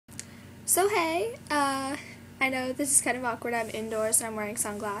So hey, I know this is kind of awkward. I'm indoors and I'm wearing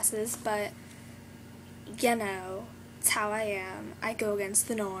sunglasses, but it's how I am. I go against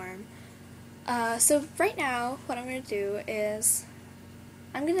the norm. So right now, what I'm gonna do is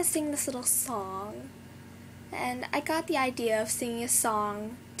I'm gonna sing this little song, and I got the idea of singing a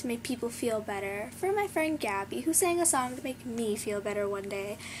song to make people feel better for my friend Gabby, who sang a song to make me feel better one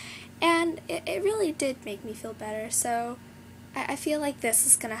day, and it really did make me feel better. So I feel like this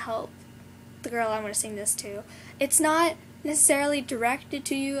is gonna help the girl I'm going to sing this to. It's not necessarily directed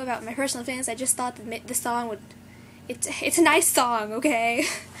to you about my personal feelings. I just thought that the song would. It's a nice song, okay?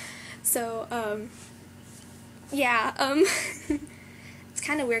 So yeah. It's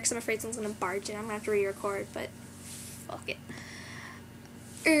kind of weird because I'm afraid someone's going to barge in. I'm going to have to re-record, but fuck it.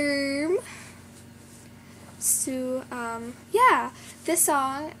 So yeah, this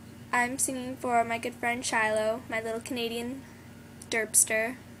song I'm singing for my good friend Shilo, my little Canadian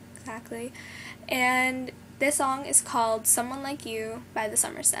derpster. Exactly. And this song is called Someone Like You by the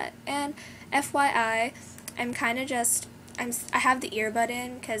Somerset. And FYI, I have the earbud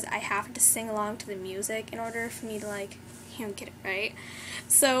in because I have to sing along to the music in order for me to get it right.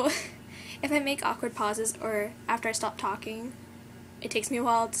 So if I make awkward pauses or after I stop talking, it takes me a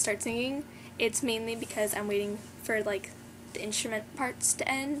while to start singing. It's mainly because I'm waiting for the instrument parts to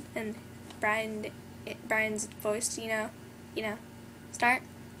end and Brian's voice, start.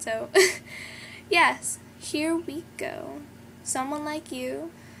 So, yes, here we go. Someone Like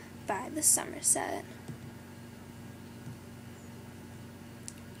You by the Somerset.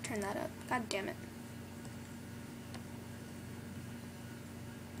 Turn that up. God damn it.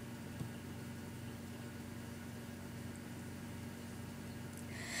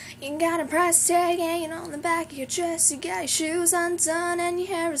 You got a price tag hanging on the back of your dress. You got your shoes undone and your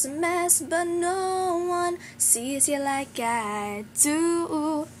hair is a mess, but no one sees you like I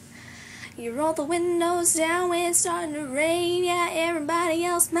do. You roll the windows down when it's starting to rain. Yeah, everybody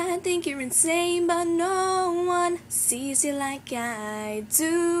else might think you're insane, but no one sees you like I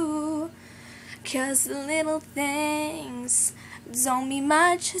do. 'Cause the little things don't mean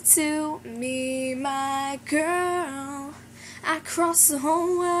much to me, my girl. I cross the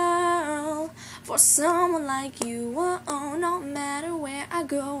whole world for someone like you. Oh, no matter where I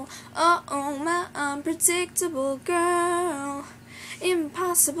go. Oh, my unpredictable girl.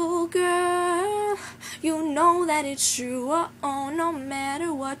 Impossible girl. You know that it's true. Oh, no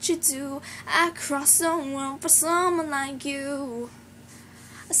matter what you do, I cross the world for someone like you.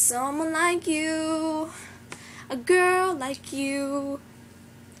 Someone like you. A girl like you.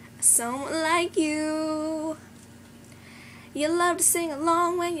 Someone like you. You love to sing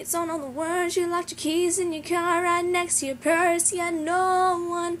along when you don't know the words. You locked your keys in your car right next to your purse. Yeah, no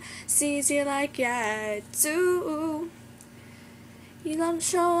one sees you like I do. You love to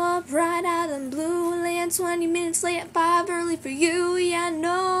show up right out of the blue, land 20 minutes late at 5 early for you. Yeah,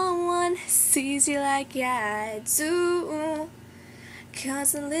 no one sees you like I do.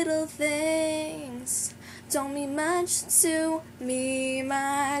 'Cause the little things don't mean much to me,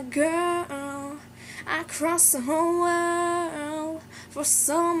 my girl. I cross the whole world for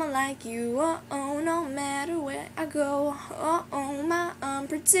someone like you. Oh, no matter where I go. Oh, my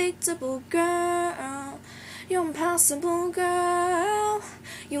unpredictable girl. You're impossible girl.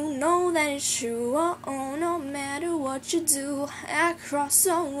 You know that it's true. Oh, no matter what you do, I cross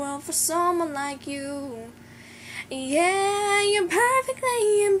the world for someone like you. Yeah, you're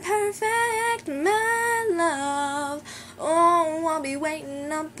perfectly imperfect, my love. Oh, I'll be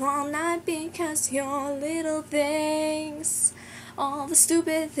waiting up all night because your little things, all the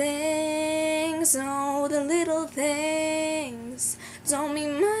stupid things, oh, the little things don't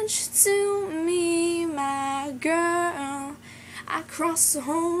mean much to me, my girl. I cross the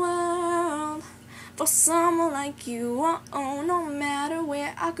whole world for someone like you. Oh, no matter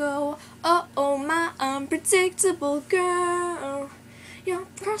where I go. Oh, my unpredictable girl. You'll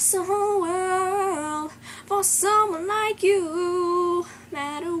cross the whole world for someone like you. No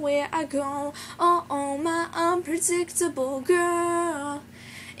matter where I go. Oh, my unpredictable girl.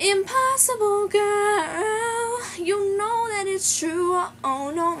 Impossible girl. You know that it's true.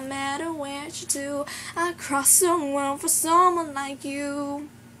 Oh, no matter what you do, I cross the world for someone like you.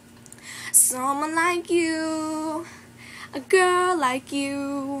 Someone like you, a girl like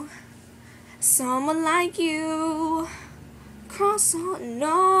you, someone like you. Cross on,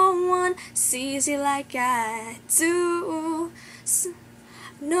 no one sees you like I do.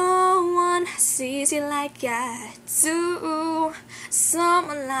 No one sees you like I do.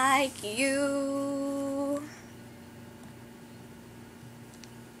 Someone like you.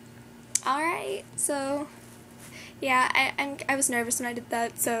 Alright, so Yeah, I was nervous when I did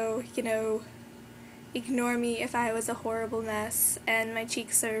that, so, you know, ignore me if I was a horrible mess and my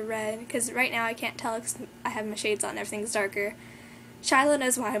cheeks are red, because right now I can't tell because I have my shades on, everything's darker. Shilo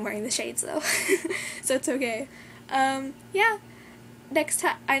knows why I'm wearing the shades, though, so it's okay. Yeah, next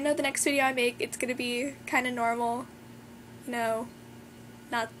time, I know the next video I make, it's gonna be kind of normal, you know,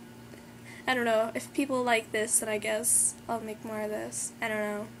 not, I don't know, if people like this, then I guess I'll make more of this, I don't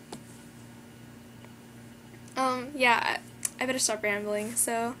know. Yeah, I better stop rambling,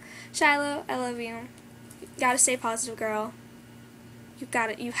 so, Shilo, I love you. You gotta stay positive, girl. You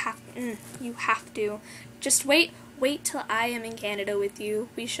have to. Just wait till I am in Canada with you.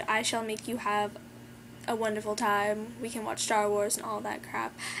 I shall make you have a wonderful time. We can watch Star Wars and all that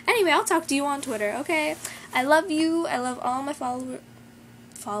crap. Anyway, I'll talk to you on Twitter, okay? I love you. I love all my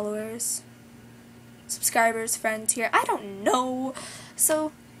followers, subscribers, friends here. I don't know.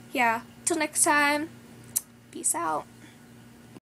 So, yeah, till next time, peace out.